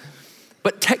 man.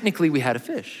 But technically we had a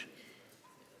fish.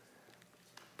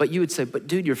 But you would say, but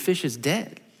dude, your fish is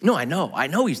dead. No, I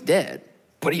know he's dead,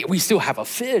 but we still have a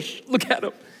fish. Look at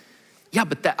him. Yeah,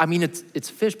 but it's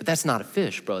a fish, but that's not a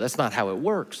fish, bro. That's not how it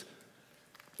works.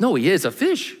 No, he is a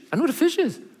fish. I know what a fish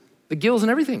is. The gills and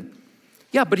everything.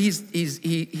 Yeah, but he's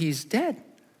dead.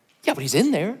 Yeah, but he's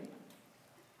in there.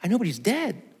 I know, but he's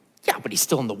dead. Yeah, but he's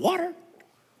still in the water.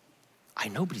 I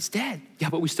know, but he's dead. Yeah,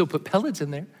 but we still put pellets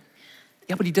in there.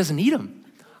 Yeah, but he doesn't eat them.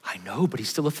 I know, but he's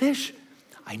still a fish.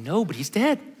 I know, but he's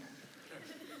dead.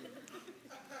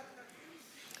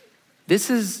 This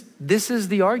is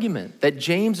the argument that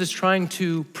James is trying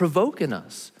to provoke in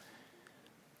us.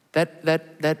 That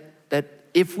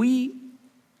if we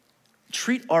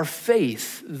treat our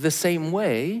faith the same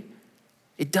way,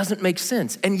 it doesn't make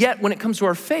sense. And yet, when it comes to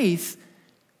our faith,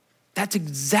 that's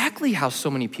exactly how so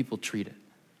many people treat it.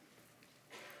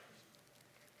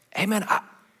 Hey man,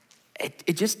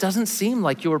 it just doesn't seem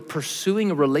like you're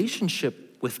pursuing a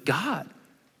relationship with God.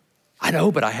 I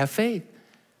know, but I have faith.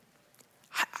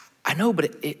 I know,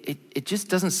 but it just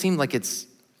doesn't seem like it's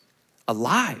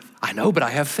alive. I know, but I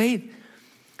have faith.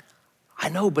 I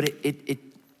know, but it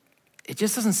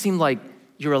just doesn't seem like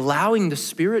you're allowing the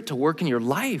Spirit to work in your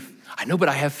life. I know, but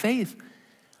I have faith.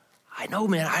 I know,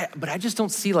 man, but I just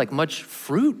don't see like much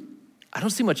fruit. I don't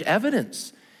see much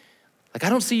evidence. Like I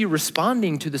don't see you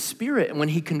responding to the Spirit and when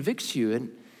he convicts you, and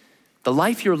the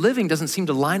life you're living doesn't seem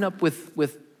to line up with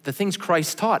the things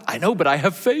Christ taught. I know, but I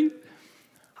have faith.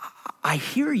 I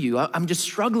hear you. I'm just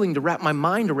struggling to wrap my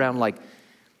mind around like,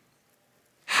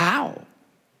 how?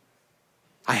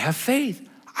 I have faith.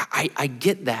 I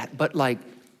get that, but like,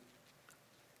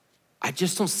 I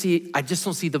just don't see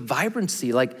the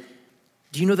vibrancy. Like,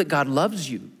 do you know that God loves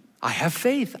you? I have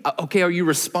faith. Okay, are you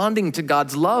responding to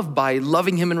God's love by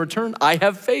loving him in return? I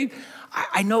have faith.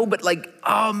 I know, but like,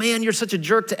 oh man, you're such a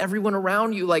jerk to everyone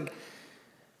around you. Like,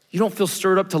 you don't feel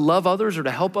stirred up to love others or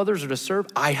to help others or to serve.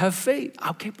 I have faith.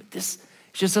 Okay, but this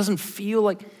just doesn't feel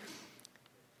like,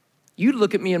 you'd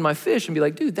look at me and my fish and be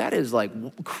like, dude, that is like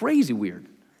crazy weird.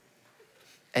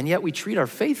 And yet we treat our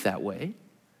faith that way.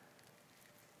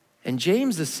 And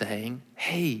James is saying,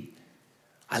 hey,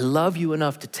 I love you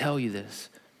enough to tell you this,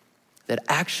 that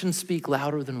actions speak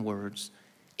louder than words.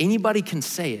 Anybody can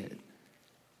say it,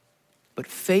 but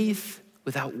faith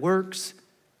without works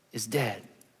is dead.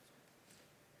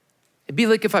 It'd be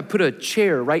like if I put a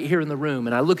chair right here in the room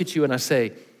and I look at you and I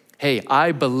say, hey,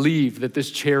 I believe that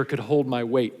this chair could hold my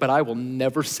weight, but I will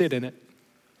never sit in it.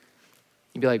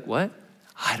 You'd be like, what?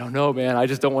 I don't know, man. I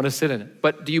just don't want to sit in it.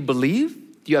 But do you believe?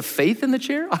 Do you have faith in the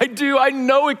chair? I do. I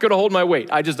know it could hold my weight.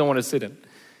 I just don't want to sit in it.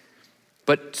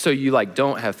 But so you like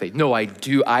don't have faith. No, I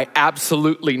do. I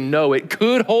absolutely know it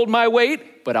could hold my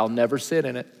weight, but I'll never sit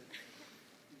in it.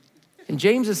 And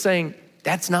James is saying,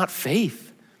 that's not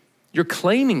faith. You're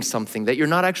claiming something that you're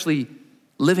not actually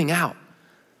living out.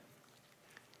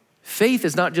 Faith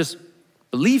is not just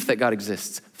belief that God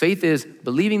exists. Faith is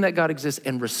believing that God exists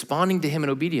and responding to him in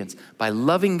obedience by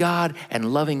loving God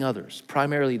and loving others.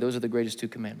 Primarily, those are the greatest two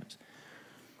commandments.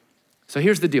 So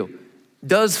here's the deal.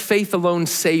 Does faith alone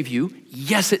save you?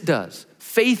 Yes, it does.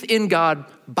 Faith in God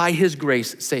by his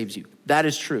grace saves you. That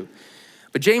is true.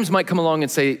 But James might come along and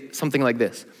say something like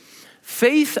this.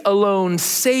 Faith alone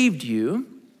saved you,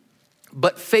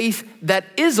 but faith that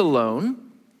is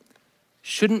alone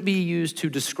shouldn't be used to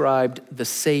describe the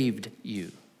saved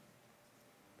you.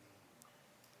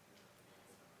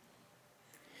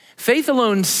 Faith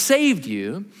alone saved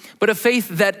you, but a faith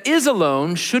that is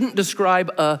alone shouldn't describe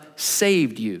a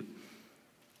saved you.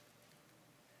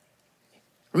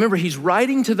 Remember, he's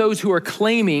writing to those who are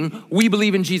claiming, we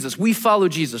believe in Jesus, we follow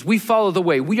the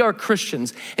way, we are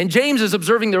Christians. And James is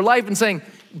observing their life and saying,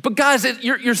 but guys,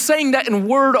 you're saying that in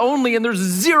word only, and there's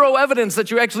zero evidence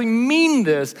that you actually mean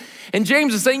this. And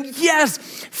James is saying, yes,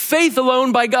 faith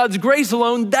alone by God's grace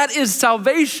alone, that is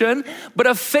salvation, but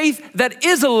a faith that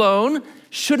is alone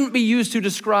shouldn't be used to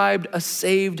describe a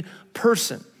saved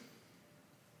person.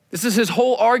 This is his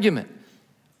whole argument.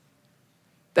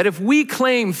 That if we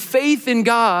claim faith in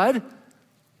God,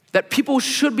 that people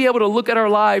should be able to look at our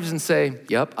lives and say,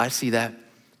 yep, I see that.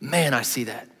 Man, I see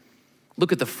that.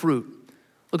 Look at the fruit.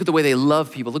 Look at the way they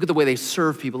love people. Look at the way they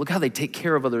serve people. Look how they take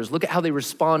care of others. Look at how they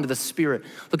respond to the Spirit.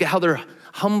 Look at how they're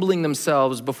humbling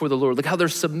themselves before the Lord. Look how they're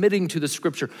submitting to the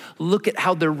Scripture. Look at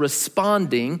how they're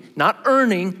responding, not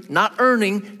earning.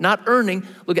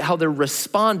 Look at how they're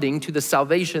responding to the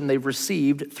salvation they've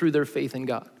received through their faith in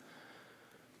God.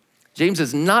 James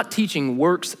is not teaching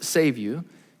works save you.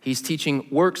 He's teaching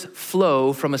works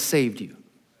flow from a saved you.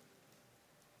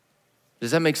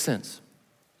 Does that make sense?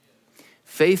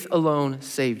 Faith alone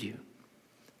saved you,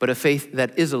 but a faith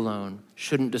that is alone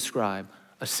shouldn't describe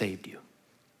a saved you.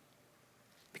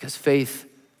 Because faith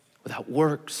without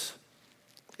works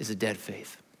is a dead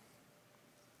faith.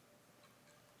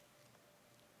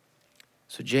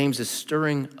 So James is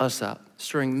stirring us up,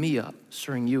 stirring me up,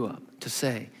 stirring you up to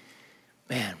say,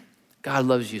 man, God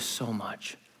loves you so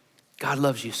much. God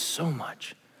loves you so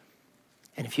much.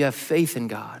 And if you have faith in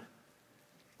God,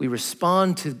 we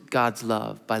respond to God's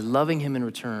love by loving him in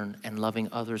return and loving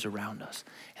others around us.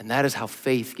 And that is how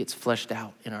faith gets fleshed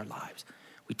out in our lives.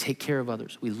 We take care of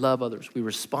others. We love others. We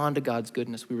respond to God's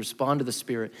goodness. We respond to the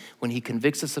Spirit. When he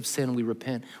convicts us of sin, we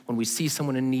repent. When we see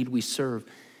someone in need, we serve.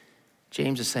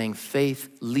 James is saying faith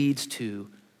leads to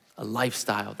a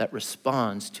lifestyle that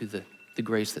responds to the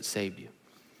grace that saved you.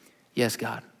 Yes,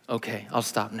 God. Okay, I'll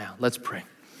stop now. Let's pray.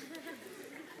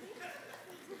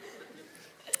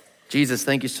 Jesus,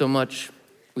 thank you so much.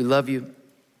 We love you.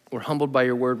 We're humbled by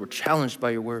your word. We're challenged by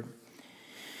your word.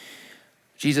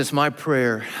 Jesus, my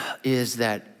prayer is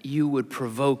that you would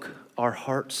provoke our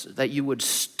hearts, that you would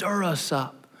stir us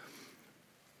up.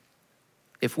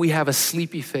 If we have a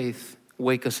sleepy faith,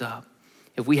 wake us up.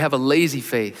 If we have a lazy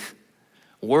faith,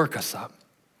 work us up.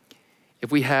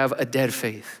 If we have a dead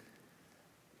faith,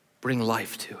 bring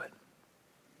life to it.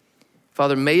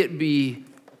 Father, may it be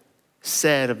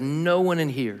said of no one in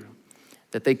here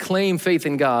that they claim faith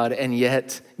in God and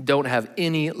yet don't have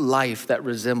any life that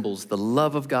resembles the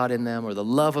love of God in them or the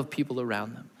love of people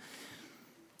around them.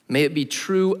 May it be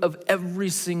true of every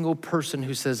single person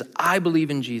who says, I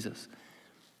believe in Jesus,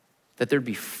 that there'd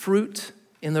be fruit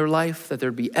in their life, that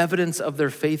there'd be evidence of their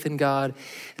faith in God,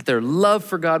 that their love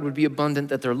for God would be abundant,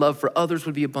 that their love for others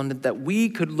would be abundant, that we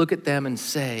could look at them and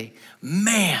say,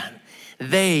 man,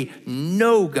 they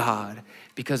know God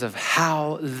because of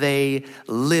how they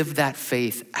live that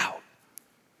faith out.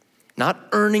 Not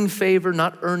earning favor,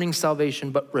 not earning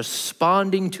salvation, but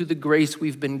responding to the grace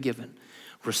we've been given,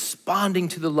 responding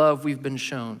to the love we've been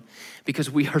shown, because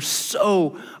we are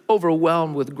so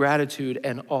overwhelmed with gratitude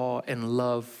and awe and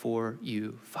love for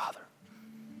you, Father.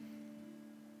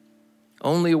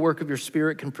 Only a work of your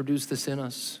Spirit can produce this in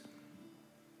us.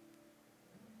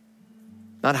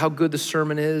 Not how good the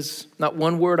sermon is, not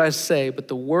one word I say, but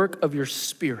the work of your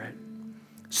Spirit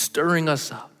stirring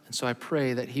us up. And so I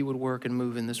pray that he would work and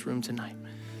move in this room tonight.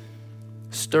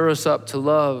 Stir us up to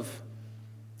love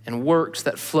and works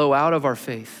that flow out of our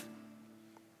faith.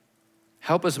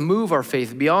 Help us move our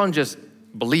faith beyond just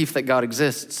belief that God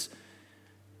exists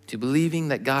to believing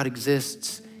that God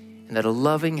exists and that a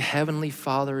loving Heavenly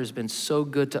Father has been so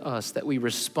good to us that we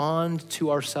respond to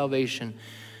our salvation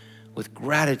with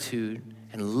gratitude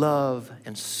and love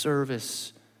and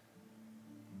service.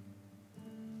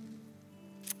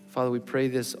 Father, we pray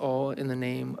this all in the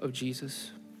name of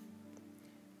Jesus.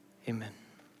 Amen.